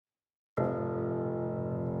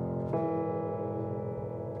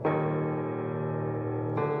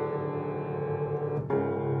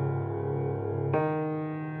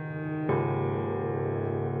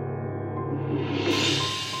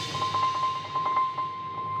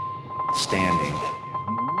standing,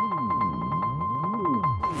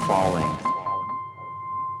 falling,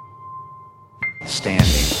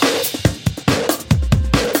 standing,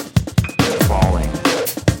 falling,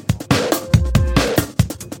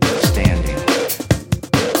 standing,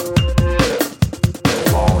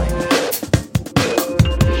 falling.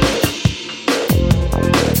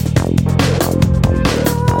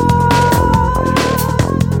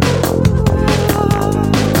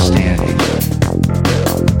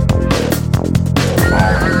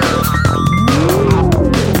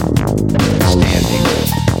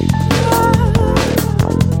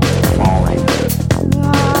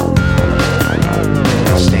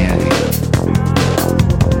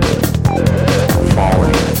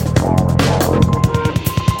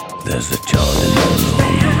 There's a child in the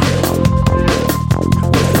room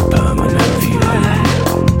with a permanent view,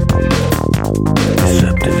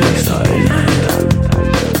 deceptively silent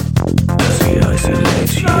as he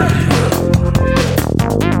isolates you.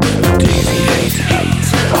 Deviate,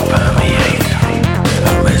 I'll permeate,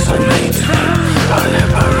 I'll resonate, I'll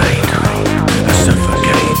liberate, I'll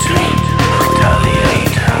suffocate,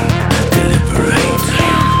 retaliate, deliberate,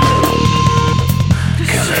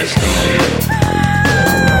 kill it.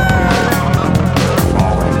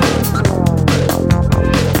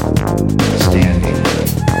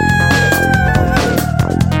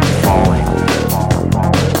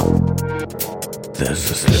 There's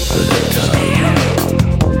a slip of the tongue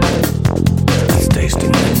that's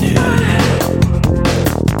tasting the new,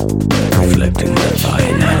 reflecting the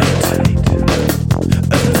finite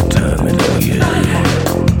and the terminal you.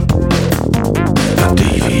 I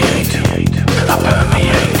deviate, I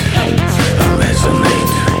permeate, I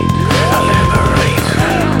resonate, I liberate,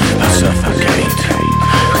 I suffocate,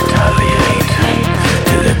 retaliate,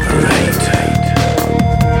 deliberate.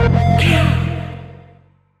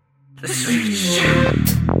 The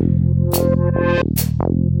switch.